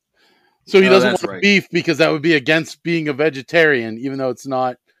 So he doesn't want beef because that would be against being a vegetarian, even though it's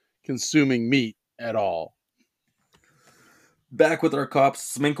not consuming meat at all. Back with our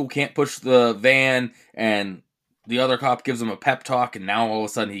cops, Sminkle can't push the van, and the other cop gives him a pep talk, and now all of a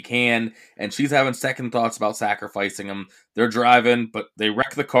sudden he can, and she's having second thoughts about sacrificing him. They're driving, but they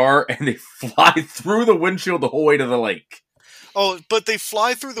wreck the car, and they fly through the windshield the whole way to the lake. Oh, but they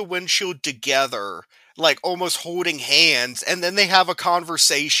fly through the windshield together, like almost holding hands, and then they have a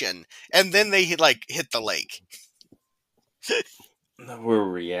conversation, and then they like hit the lake. Where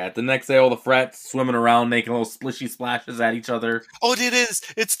were we at? The next day, all the frats swimming around, making little splishy splashes at each other. Oh, it is.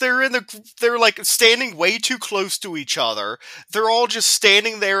 They're like standing way too close to each other. They're all just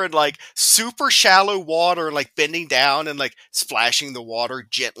standing there in like super shallow water, like bending down and like splashing the water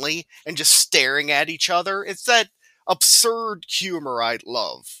gently and just staring at each other. It's that absurd humor I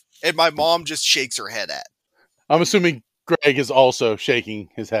love. And my mom just shakes her head at. I'm assuming Greg is also shaking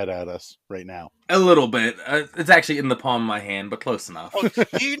his head at us right now. A little bit. It's actually in the palm of my hand, but close enough. Oh,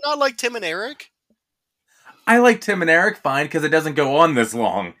 do you not like Tim and Eric? I like Tim and Eric fine because it doesn't go on this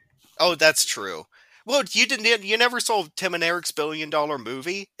long. Oh, that's true. Well, you never saw Tim and Eric's $1 billion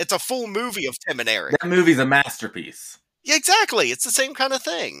movie? It's a full movie of Tim and Eric. That movie's a masterpiece. Yeah, exactly. It's the same kind of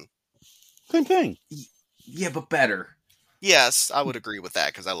thing. Same thing. Yeah, but better. Yes, I would agree with that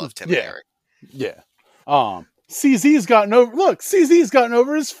because I love Tim and Eric. Yeah. CZ's gotten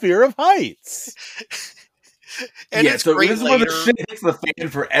over his fear of heights. And yeah, it's so great this is later. where the shit hits the fan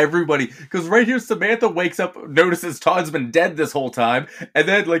for everybody. Because right here, Samantha wakes up, notices Todd's been dead this whole time, and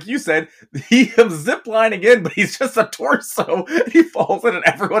then, like you said, he comes ziplining in, but he's just a torso. He falls in, and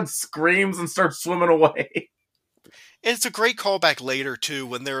everyone screams and starts swimming away. And it's a great callback later, too,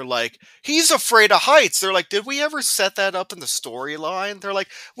 when they're like, he's afraid of heights. They're like, did we ever set that up in the storyline? They're like,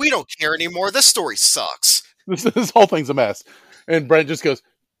 we don't care anymore. This story sucks. This whole thing's a mess. And Brent just goes,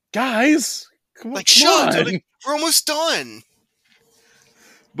 guys, come Like, come shut on. up. We're almost done.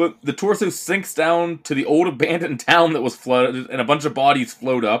 But the torso sinks down to the old abandoned town that was flooded, and a bunch of bodies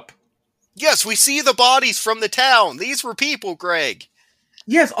float up. Yes, we see the bodies from the town. These were people, Greg.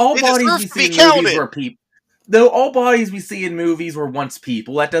 Yes, all They bodies deserve we to see be in movies counted. were people. Though all bodies we see in movies were once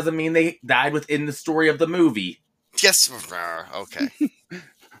people, that doesn't mean they died within the story of the movie. Yes, okay.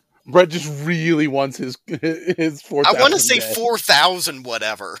 Brett just really wants his 4,000. I want to say dead. 4,000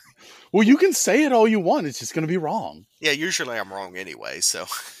 whatever. Well, you can say it all you want. It's just going to be wrong. Yeah, usually I'm wrong anyway, so.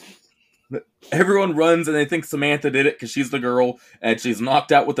 Everyone runs and they think Samantha did it because she's the girl, and she's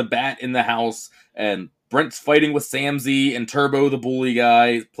knocked out with a bat in the house, and Brent's fighting with Samzy and Turbo, the bully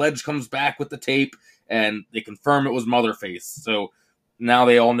guy. Pledge comes back with the tape, and they confirm it was Motherface. So now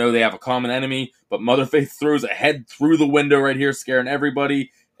they all know they have a common enemy, but Motherface throws a head through the window right here, scaring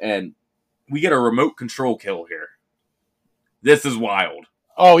everybody, and we get a remote control kill here. This is wild.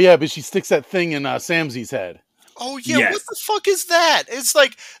 Oh, yeah, but she sticks that thing in Samzy's head. Oh, yeah, Yes. What the fuck is that? It's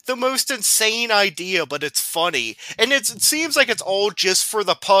like the most insane idea, but it's funny. And it seems like it's all just for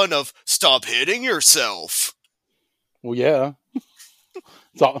the pun of, stop hitting yourself. Well, yeah.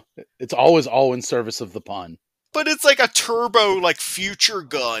 It's always all in service of the pun. But it's like a turbo, like, future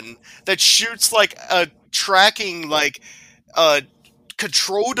gun that shoots, like, a tracking, like,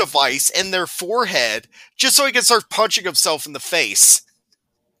 control device in their forehead just so he can start punching himself in the face.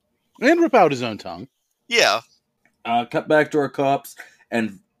 And rip out his own tongue. Yeah. Cut back to our cops,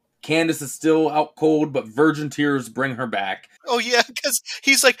 and Candace is still out cold, but virgin tears bring her back. Oh, yeah, because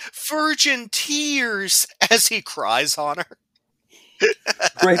he's like, virgin tears, as he cries on her.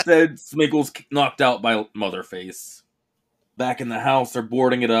 Right then, Smiggle's knocked out by Motherface. Back in the house, they're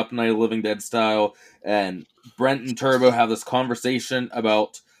boarding it up, Night of the Living Dead style, and Brent and Turbo have this conversation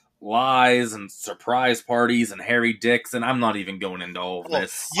about lies and surprise parties and hairy dicks, and I'm not even going into all of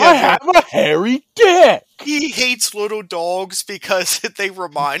this. I have a hairy dick! He hates little dogs because they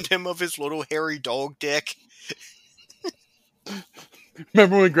remind him of his little hairy dog dick.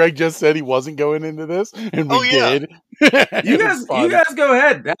 Remember when Greg just said he wasn't going into this? And we Oh, yeah. did. You It was fun. guys go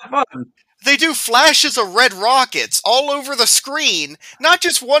ahead. Have fun. They do flashes of red rockets all over the screen. Not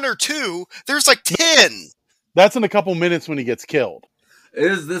just one or two. There's like 10. That's in a couple minutes when he gets killed. It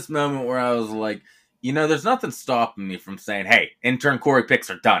is this moment where I was like, there's nothing stopping me from saying, hey, intern Corey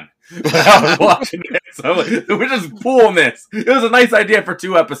picks are done. When I was watching it. So we're just pulling this. It was a nice idea for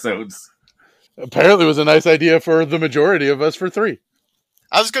 2 episodes. Apparently it was a nice idea for the majority of us for 3.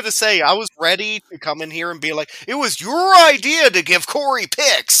 I was going to say, I was ready to come in here and be like, it was your idea to give Corey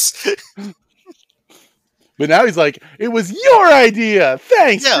picks. But now he's like, it was your idea!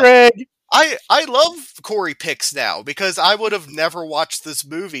 Thanks, Yeah. Greg! I love Corey picks now because I would have never watched this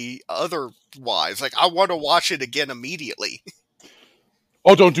movie otherwise. Like, I want to watch it again immediately.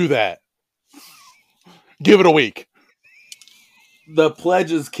 Oh, don't do that. Give it a week. The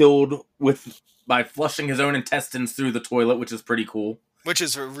Pledge is killed by flushing his own intestines through the toilet, which is pretty cool. Which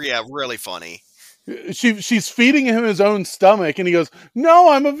is, yeah, really funny. She's feeding him his own stomach, and he goes, no,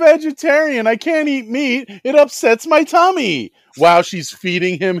 I'm a vegetarian. I can't eat meat. It upsets my tummy. While she's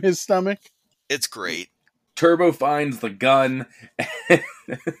feeding him his stomach. It's great. Turbo finds the gun. And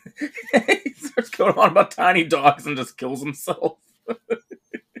he starts going on about tiny dogs and just kills himself.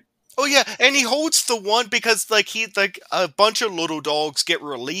 Oh yeah, and he holds the one because a bunch of little dogs get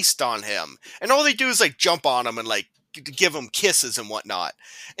released on him, and all they do is like jump on him and like give him kisses and whatnot.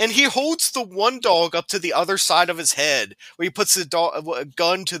 And he holds the one dog up to the other side of his head, where he puts the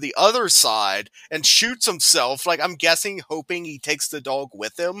gun to the other side and shoots himself. Like, I'm guessing, hoping he takes the dog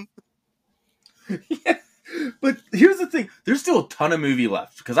with him. Yeah. But here's the thing: there's still a ton of movie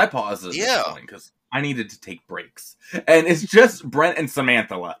left because I paused at Yeah. this point because I needed to take breaks, and it's just Brent and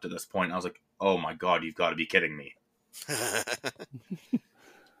Samantha left at this point. I was like, "Oh my god, you've got to be kidding me!"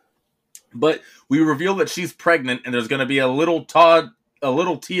 But we reveal that she's pregnant, and there's going to be a little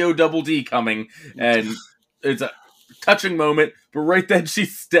TODD coming, and it's a touching moment. But right then,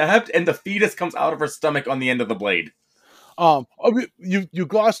 she's stabbed, and the fetus comes out of her stomach on the end of the blade. You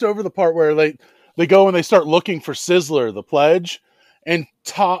glossed over the part where they go and they start looking for Sizzler, the pledge, and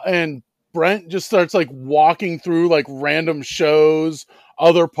Brent just starts like walking through like random shows,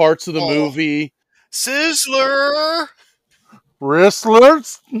 other parts of the movie. Sizzler!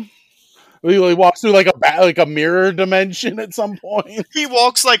 Wristlers? He walks through like a mirror dimension at some point. He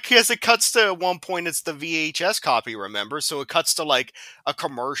walks because it cuts to, at one point, it's the VHS copy, remember? So it cuts to like a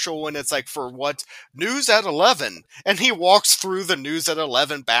commercial and it's like for what? News at 11. And he walks through the News at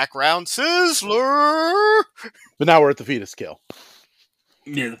 11 background. Sizzler! But now we're at the fetus kill.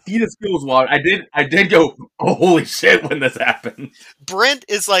 Yeah, the fetus kills wild. I did go, oh, holy shit, when this happened. Brent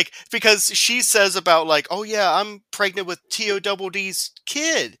is like, because she says about like, oh yeah, I'm pregnant with TODD's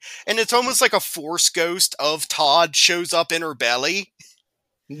kid. And it's almost like a Force ghost of Todd shows up in her belly.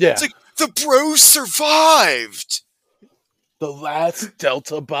 Yeah. It's like, the bros survived! The last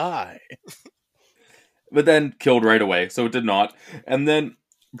Delta buy. But then killed right away, so it did not. And then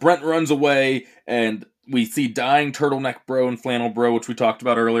Brent runs away, and we see Dying Turtleneck Bro and Flannel Bro, which we talked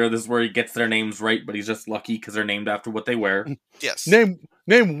about earlier. This is where he gets their names right, but he's just lucky because they're named after what they wear. Yes. Name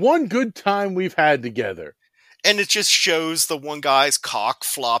one good time we've had together. And it just shows the one guy's cock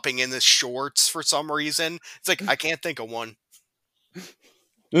flopping in his shorts for some reason. It's like, I can't think of one. And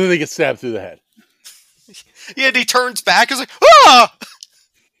then they get stabbed through the head. Yeah, and he turns back and is like, ah!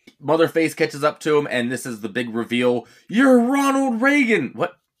 Motherface catches up to him, and this is the big reveal. You're Ronald Reagan!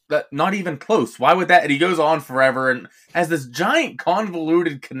 What? Not even close. Why would that? And he goes on forever and has this giant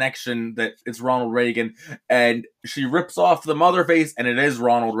convoluted connection that it's Ronald Reagan, and she rips off the Motherface, and it is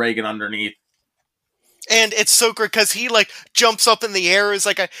Ronald Reagan underneath. And it's so great because he jumps up in the air, is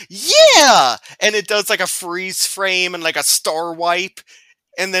like a yeah, and it does like a freeze frame and like a star wipe,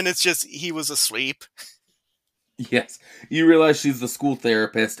 and then it's just he was asleep. Yes, you realize she's the school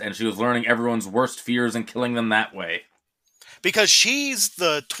therapist, and she was learning everyone's worst fears and killing them that way. Because she's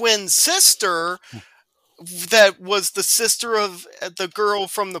the twin sister that was the sister of the girl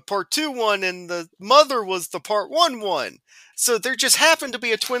from the Part 2 one, and the mother was the Part 1 one. So there just happened to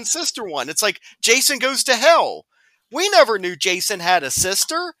be a twin sister one. It's like Jason Goes to Hell. We never knew Jason had a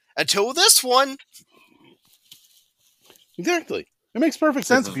sister until this one. Exactly. It makes perfect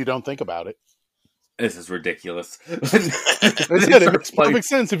sense if you don't think about it. This is ridiculous. It makes perfect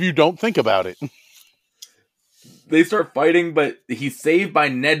sense if you don't think about it. They start fighting, but he's saved by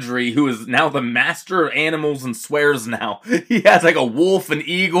Nedry, who is now the master of animals and swears now. He has like a wolf, an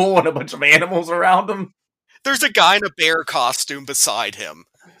eagle, and a bunch of animals around him. There's a guy in a bear costume beside him.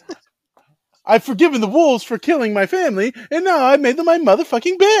 I've forgiven the wolves for killing my family, and now I've made them my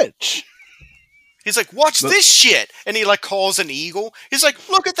motherfucking bitch. He's like, watch this shit! And he calls an eagle. He's like,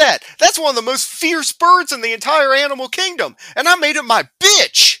 look at that! That's one of the most fierce birds in the entire animal kingdom! And I made it my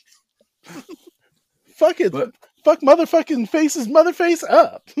bitch! Fuck it. Fuck motherfucking face's motherface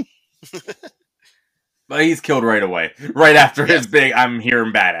up. But he's killed right away. Right after his big, I'm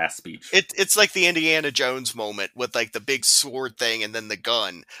hearing badass speech. It's like the Indiana Jones moment with the big sword thing and then the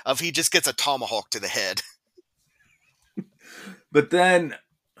gun. Of he just gets a tomahawk to the head. But then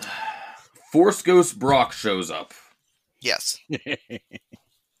Force Ghost Brock shows up. Yes.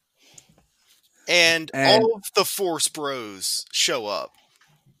 and all of the Force Bros show up.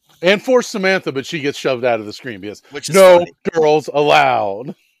 And Force Samantha, but she gets shoved out of the screen because no funny. Girls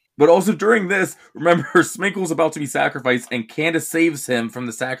allowed. But also during this, remember, Sminkle's about to be sacrificed, and Candace saves him from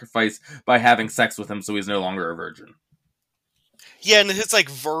the sacrifice by having sex with him, so he's no longer a virgin. Yeah, and his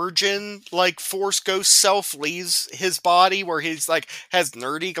virgin Force Ghost self leaves his body, where he's has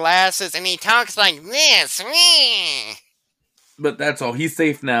nerdy glasses and he talks like this. But that's all. He's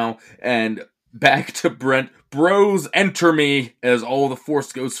safe now, and back to Brent. Bros, enter me, as all the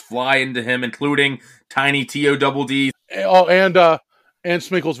Force Ghosts fly into him, including Tiny TODD. Oh, and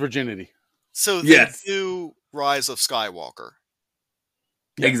Sminkle's virginity. So they do Rise of Skywalker.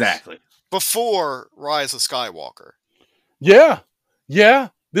 Yes. Exactly. Before Rise of Skywalker. Yeah.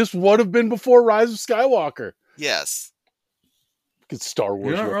 This would have been before Rise of Skywalker. Yes. Good Star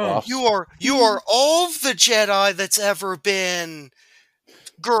Wars ripoffs. You are all the Jedi that's ever been.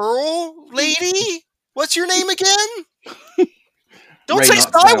 Girl, lady, what's your name again? Don't say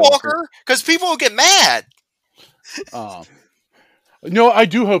Skywalker, because people will get mad. You know, I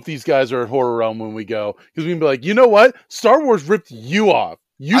do hope these guys are at Horror Realm when we go, because we can be like, you know what? Star Wars ripped you off.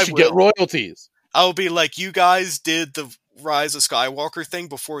 You I should get will. royalties. I'll be like, you guys did the Rise of Skywalker thing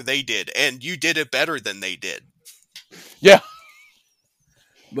before they did, and you did it better than they did. Yeah.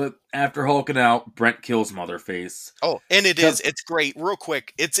 But after hulking out, Brent kills Motherface. Oh, and it's great. Real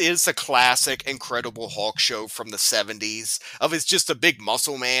quick, it is a classic Incredible Hulk show from the 70s of it's just a big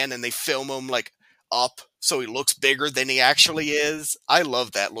muscle man and they film him like up so he looks bigger than he actually is. I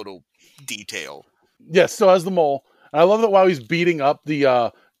love that little detail. Yes, so has the mole. And I love that while he's beating up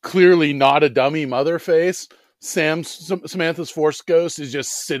the clearly not a dummy Motherface, Samantha's Force Ghost is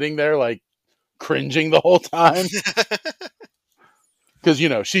just sitting there like cringing the whole time. Because, you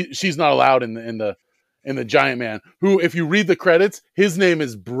know, she's not allowed in the Giant Man, who, if you read the credits, his name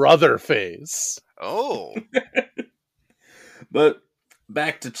is Brotherface. Oh. But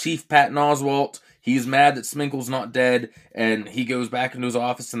back to Chief Patton Oswalt. He's mad that Sminkle's not dead, and he goes back into his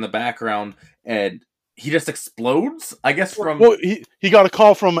office in the background, and he just explodes, I guess, from... Well, he got a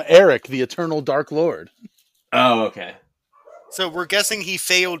call from Eric, the Eternal Dark Lord. Oh, okay. So we're guessing he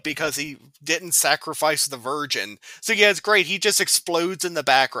failed because he didn't sacrifice the virgin. So yeah, it's great. He just explodes in the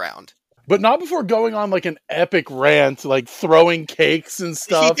background. But not before going on like an epic rant, like throwing cakes and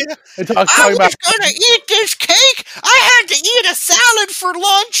stuff. Yeah. And I talking was about going to eat this cake. I had to eat a salad for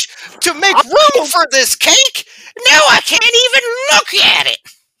lunch to make room for this cake. Now I can't even look at it.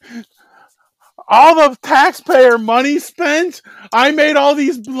 all the taxpayer money spent. I made all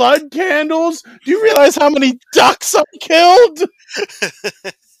these blood candles. Do you realize how many ducks I killed?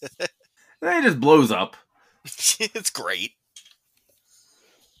 Then he just blows up. It's great.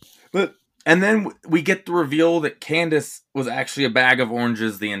 And then we get the reveal that Candace was actually a bag of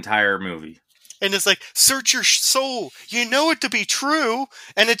oranges the entire movie. And it's like, search your soul. You know it to be true.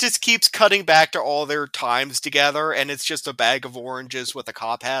 And it just keeps cutting back to all their times together. And it's just a bag of oranges with a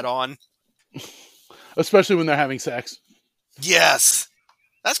cop hat on. Especially when they're having sex. Yes.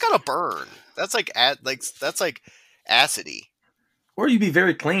 That's gotta burn. That's like acidy. Or you'd be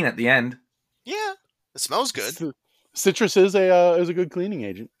very clean at the end. Yeah. It smells good. Citrus is a good cleaning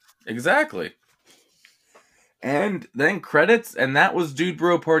agent. Exactly. And then credits, and that was Dude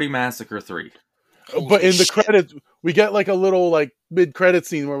Bro Party Massacre 3. But in the credits, we get like a little like mid-credit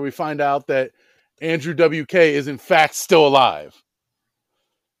scene where we find out that Andrew WK is in fact still alive.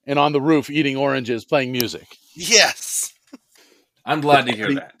 And on the roof eating oranges, playing music. Yes. I'm glad to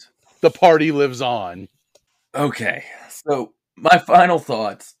hear that. The party lives on. Okay. So, my final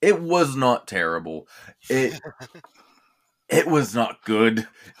thoughts. It was not terrible. It was not good.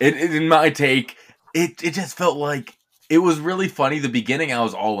 In my take, it just felt like it was really funny. The beginning, I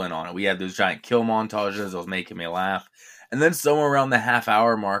was all in on it. We had those giant kill montages. It was making me laugh. And then somewhere around the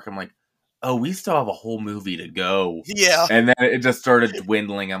half-hour mark, I'm like, oh, we still have a whole movie to go. Yeah. And then it just started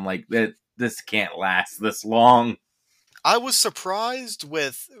dwindling. I'm like, this can't last this long. I was surprised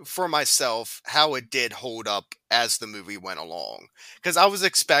for myself, how it did hold up as the movie went along. Because I was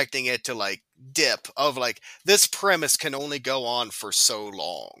expecting it to, like, dip of, like, this premise can only go on for so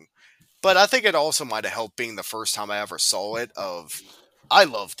long. But I think it also might have helped being the first time I ever saw it I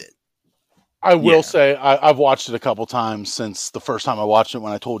loved it. I will say I've watched it a couple times since the first time I watched it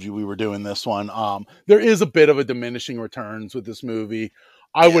when I told you we were doing this one. There is a bit of a diminishing returns with this movie.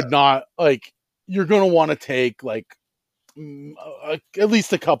 I would not, like, you're going to want to take, like, at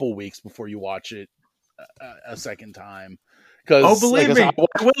least a couple weeks before you watch it a second time. Oh, believe me, I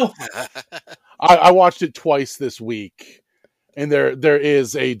will. I watched it twice this week, and there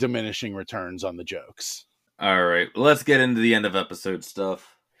is a diminishing returns on the jokes. All right, let's get into the end of episode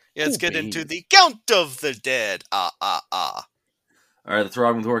stuff. Yeah, let's get into the Count of the Dead. All right, the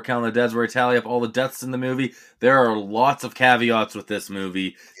Throbbing Horror Count of the Dead, where we tally up all the deaths in the movie. There are lots of caveats with this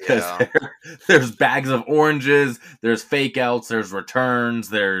movie, because there's bags of oranges, there's fake outs, there's returns,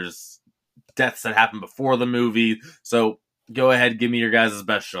 there's deaths that happen before the movie. So go ahead, give me your guys'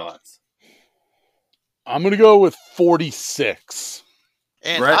 best shots. I'm going to go with 46.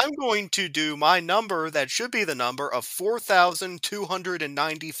 And Brett? I'm going to do my number that should be the number of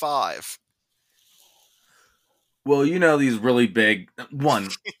 4,295. Well, you know these really big... One.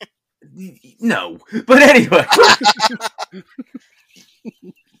 No. But anyway.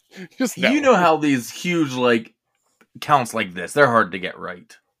 Just no. You know how these huge, like, counts like this, they're hard to get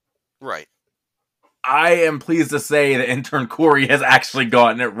right. Right. I am pleased to say that intern Corey has actually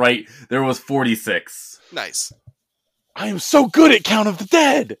gotten it right. There was 46. Nice. I am so good at Count of the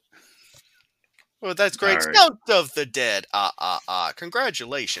Dead. Well, that's great. All right. Count of the Dead.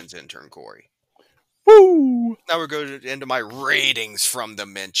 Congratulations, intern Corey. Woo! Now we're going into my ratings from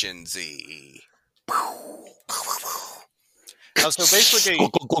Dimension Z. So basically,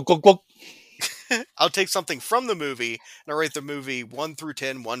 Glug, glug, glug, glug. I'll take something from the movie and I'll rate the movie 1 through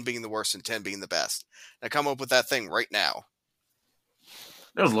 10, 1 being the worst and 10 being the best. And I come up with that thing right now.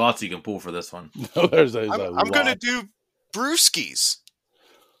 There's lots you can pull for this one. No, there's a I'm going to lot. do brewskis.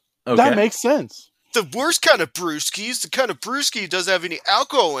 Okay. That makes sense. The worst kind of brewskis, the kind of brewski that doesn't have any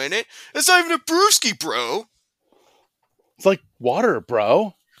alcohol in it. It's not even a brewski, bro. It's like water,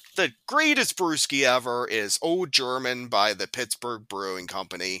 bro. The greatest brewski ever is Old German by the Pittsburgh Brewing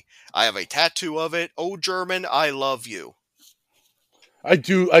Company. I have a tattoo of it. Old German, I love you. I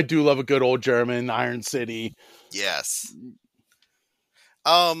do love a good old German, Iron City. Yes.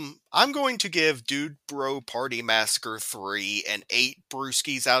 I'm going to give Dude Bro Party Massacre 3 an 8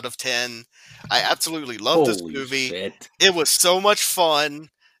 brewskis out of 10. I absolutely love this Holy movie. shit. It was so much fun.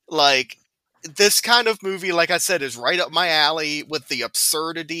 Like, this kind of movie, like I said, is right up my alley with the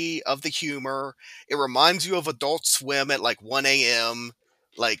absurdity of the humor. It reminds you of Adult Swim at like 1 a.m.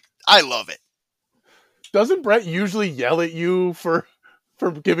 Like, I love it. Doesn't Brett usually yell at you for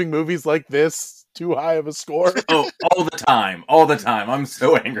giving movies like this too high of a score? Oh, all the time. All the time. I'm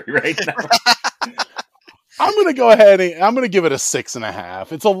so angry right now. I'm gonna go ahead and I'm gonna give it a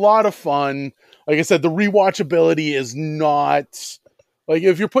 6.5. It's a lot of fun. Like I said, the rewatchability is not like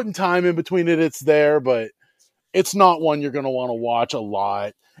if you're putting time in between it, it's there, but it's not one you're gonna want to watch a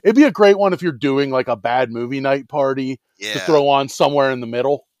lot. It'd be a great one if you're doing like a bad movie night party Yeah, to throw on somewhere in the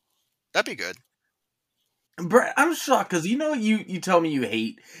middle. that'd be good. Brett, I'm shocked because you know what you tell me you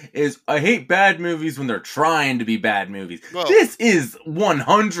hate is I hate bad movies when they're trying to be bad movies. Well- This is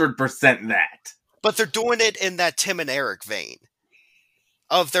 100% that. But they're doing it in that Tim and Eric vein.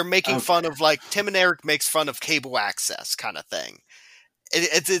 Of they're making Okay. fun of, like, Tim and Eric makes fun of cable access kind of thing.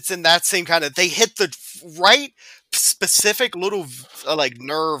 It's in that same kind of, they hit the right specific little, like,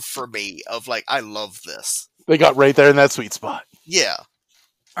 nerve for me of, like, I love this. They got right there in that sweet spot. Yeah.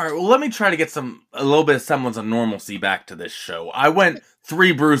 All right, well, let me try to get a little bit of semblance of normalcy back to this show. I went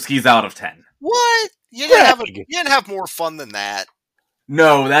 3 brewskis out of 10. What? You Greg. didn't have more fun than that.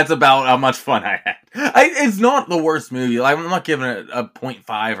 No, that's about how much fun I had. It's not the worst movie. Like, I'm not giving it a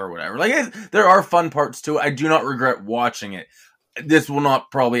 0.5 or whatever. Like, there are fun parts to it. I do not regret watching it. This will not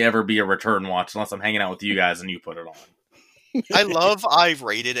probably ever be a return watch unless I'm hanging out with you guys and you put it on. I love I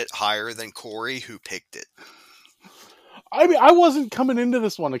rated it higher than Corey, who picked it. I mean, I wasn't coming into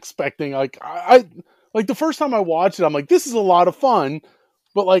this one expecting like I like the first time I watched it, I'm like, this is a lot of fun,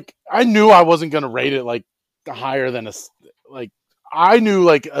 but like I knew I wasn't gonna rate it like higher than like I knew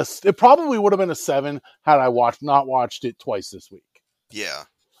like it probably would have been a 7 had I not watched it twice this week. Yeah.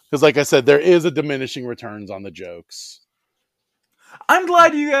 Because like I said, there is a diminishing returns on the jokes. I'm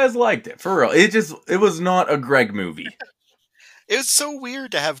glad you guys liked it, for real. It was not a Greg movie. It was so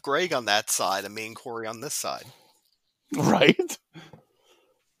weird to have Greg on that side and me and Corey on this side. Right?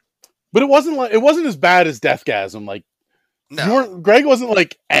 But it wasn't as bad as Deathgasm. Like No. Greg wasn't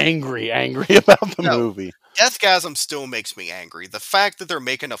like angry about the No. movie. Deathgasm still makes me angry. The fact that they're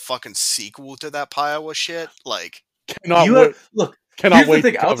making a fucking sequel to that pile of shit, like, Cannot Look, cannot here's the wait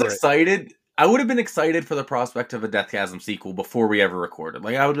thing. to I was cover it. excited. I would have been excited for the prospect of a Deathgasm sequel before we ever recorded.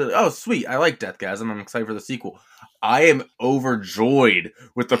 Like, I would have, oh, sweet, I like Deathgasm. I'm excited for the sequel. I am overjoyed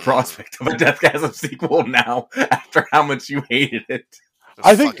with the prospect of a Deathgasm sequel now after how much you hated it.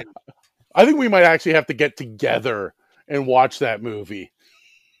 I think we might actually have to get together and watch that movie.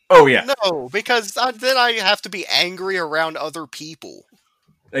 Oh, yeah, No, because then I have to be angry around other people.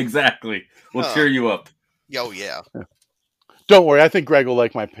 exactly. We'll Huh. cheer you up. Yo, yeah. Don't worry, I think Greg will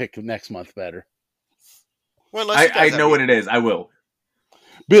like my pick next month better. Well, unless you I guys know have what it is. I will.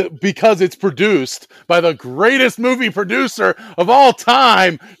 Because it's produced by the greatest movie producer of all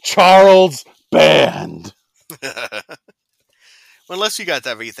time, Charles Band. well, unless you guys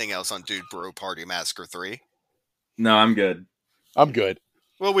have anything else on Dude Bro Party Massacre 3. No, I'm good. I'm good.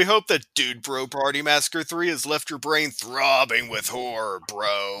 Well, we hope that Dude Bro Party Massacre 3 has left your brain throbbing with horror,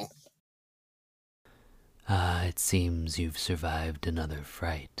 bro. It seems you've survived another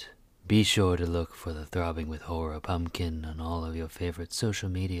fright. Be sure to look for the Throbbing with Horror pumpkin on all of your favorite social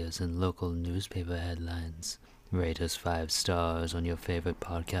medias and local newspaper headlines. Rate us 5 stars on your favorite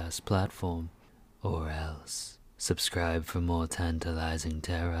podcast platform. Or else, subscribe for more tantalizing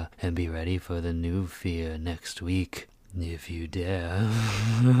terror and be ready for the new fear next week, if you dare.